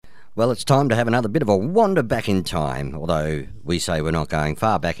Well, it's time to have another bit of a wander back in time, although we say we're not going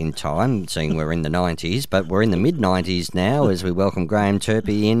far back in time, seeing we're in the 90s, but we're in the mid-90s now as we welcome Graham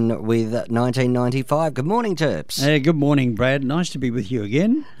Turpie in with 1995. Good morning, Terps. Good morning, Brad. Nice to be with you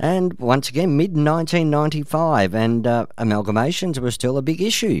again. And once again, mid-1995, and amalgamations were still a big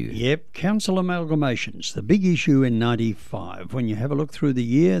issue. Yep, council amalgamations, the big issue in 95. When you have a look through the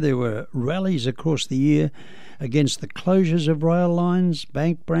year, there were rallies across the year against the closures of rail lines,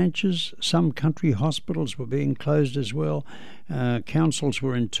 bank branches. Some country hospitals were being closed as well. Councils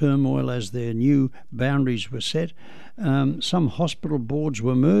were in turmoil as their new boundaries were set. Some hospital boards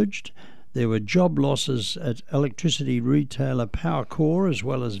were merged. There were job losses at electricity retailer Powercor as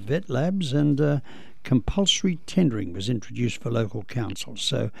well as vet labs, and compulsory tendering was introduced for local councils.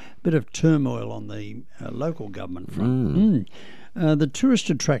 So a bit of turmoil on the local government front. The tourist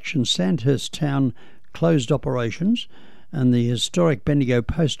attraction Sandhurst Town closed operations, and the historic Bendigo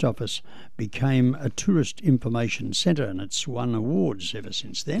Post Office became a tourist information centre, and it's won awards ever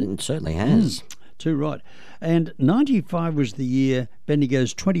since then. It certainly has. Too right. And 95 was the year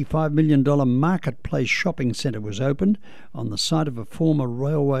Bendigo's $25 million marketplace shopping centre was opened on the site of a former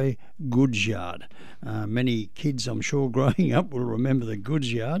railway goods yard. Many kids, I'm sure, growing up will remember the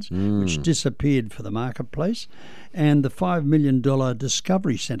goods yards, which disappeared for the marketplace. And the $5 million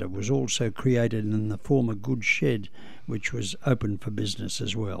Discovery Centre was also created in the former goods shed, which was open for business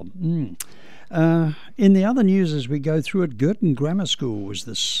as well. In the other news as we go through it, Girton Grammar School was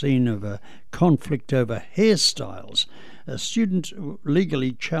the scene of a conflict over hairstyles. A student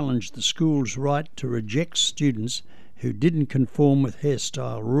legally challenged the school's right to reject students who didn't conform with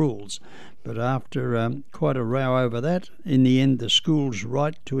hairstyle rules. But after quite a row over that, in the end the school's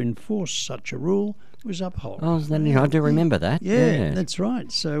right to enforce such a rule was upheld. Oh, I do remember that. Yeah, that's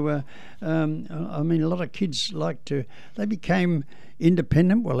right. So, I mean, a lot of kids they became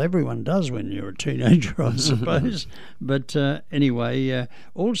independent. Well, everyone does when you're a teenager, I suppose. But anyway,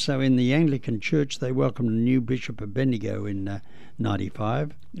 also in the Anglican Church, they welcomed a new Bishop of Bendigo in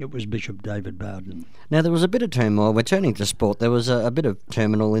 95. It was Bishop David Bowden. Now, there was a bit of turmoil. We're turning to sport. There was a bit of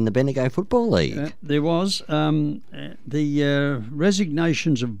turmoil in the Bendigo Football League. There was. The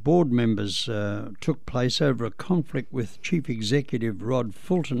resignations of board members took place over a conflict with Chief Executive Rod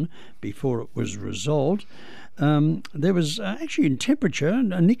Fulton before it was resolved. There was actually in temperature,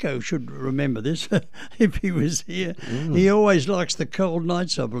 and Nico should remember this if he was here. He always likes the cold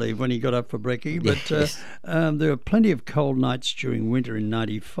nights, I believe, when he got up for brekkie. But there were plenty of cold nights during winter in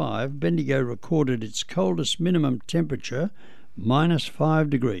 95. Bendigo recorded its coldest minimum temperature, -5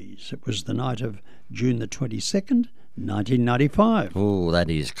 degrees. It was the night of June the 22nd, 1995. Oh,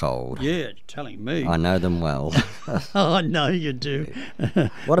 that is cold. Yeah, you're telling me. I know them well. I know you do.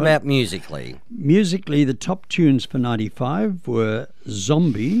 What about musically? Musically, the top tunes for 95 were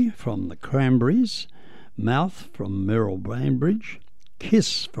Zombie from the Cranberries, Mouth from Merrill Bainbridge,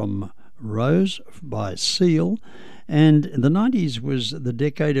 Kiss from Rose by Seal, and the 90s was the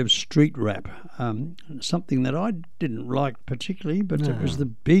decade of street rap, something that I didn't like particularly, but it was the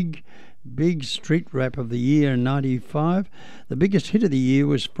big street rap of the year in 95. The biggest hit of the year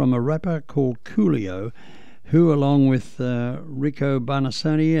was from a rapper called Coolio, who along with Rico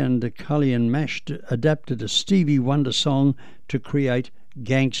Barnasoni and Cully and Mash adapted a Stevie Wonder song to create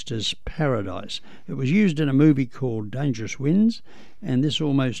Gangsta's Paradise. It was used in a movie called Dangerous Winds, and this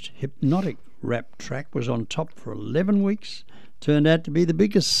almost hypnotic rap track was on top for 11 weeks. Turned out to be the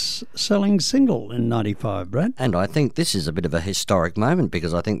biggest selling single in 95, Brad. And I think this is a bit of a historic moment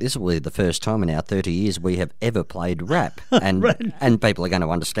because I think this will be the first time in our 30 years we have ever played rap. And and people are going to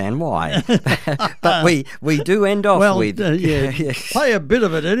understand why. But we do end off with... play a bit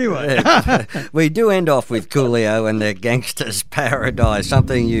of it anyway. We do end off with Coolio and the Gangsta's Paradise,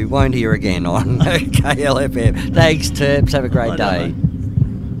 something you won't hear again on KLFM. Thanks, Terps. Have a great day.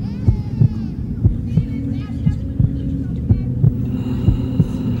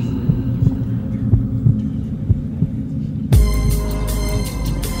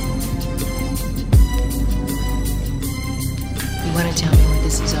 You want to tell me what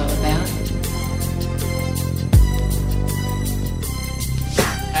this is all about?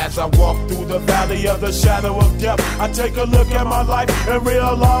 As I walk through the valley of the shadow of death, I take a look at my life and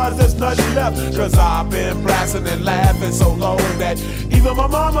realize there's nothing left. Cause I've been blasting and laughing so long that even my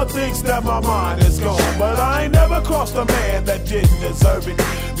mama thinks that my mind is gone. But I ain't never crossed a man that didn't deserve it.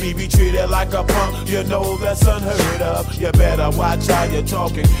 Me be treated like a punk, you know that's unheard of. You better watch how you're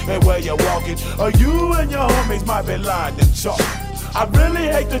talking and where you're walking, or you and your homies might be lined in chalk. I really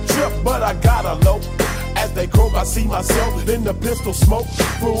hate the trip, but I gotta low. as they croak, I see myself in the pistol smoke.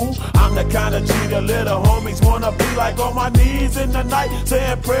 Fool, I'm the kind of G the little homies wanna be like, on my knees in the night,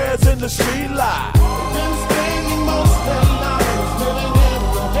 saying prayers in the street light. Been spending most of their lives living in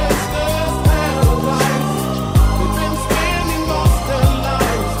the gangster's paradise. They've been spending most of their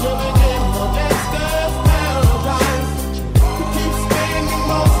lives living in the gangster's paradise. We keep spending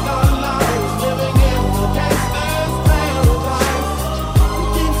most of our lives living in the gangster's paradise. We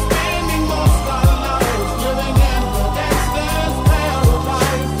keep spending most of our lives living in the gangster's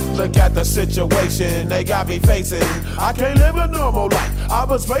paradise. Look at the situation they got me facing. I can't live a normal life. I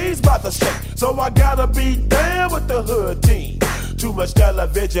was raised by the state, so I gotta be down with the hood team. Too much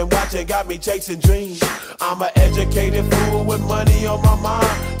television watching got me chasing dreams. I'm an educated fool with money on my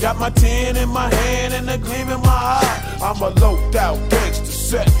mind. Got my 10 in my hand and a gleam in my eye. I'm a loped out gangster,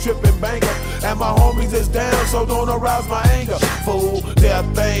 set tripping banker, and my homies is down, so don't arouse my anger. Fool,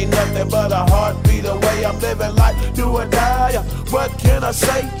 death ain't nothing but a heartbeat away. I'm living life, do or die. What can I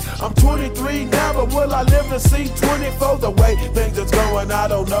say? I'm 23 now, but will I live to see 24? The way things is going, I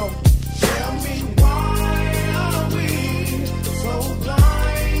don't know. Tell me why are we so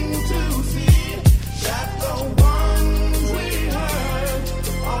blind to see that the ones we hurt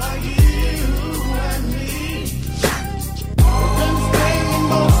are you and me? We've been spending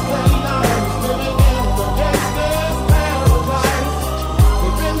most of our lives living in the gangster's paradise.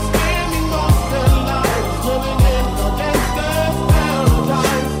 We've been spending most of our lives living in the gangster's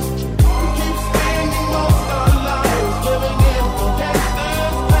paradise. We keep spending most of our lives living in the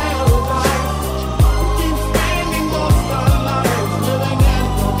gangster's paradise. We keep spending most of our lives living in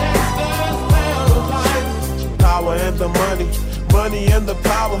the gangster's paradise. Power and the money, money and the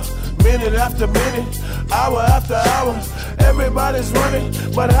power. Minute after minute, hour after hour, everybody's running,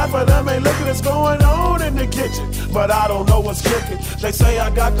 but half of them ain't looking what's going on in the kitchen. But I don't know what's cooking. They say I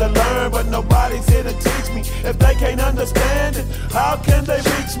got to learn, but nobody's here to teach me. If they can't understand it, how can they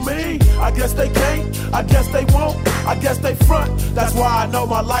reach me? I guess they can't, I guess they won't, I guess they front. That's why I know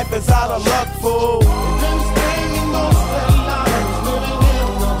my life is out of luck, fool.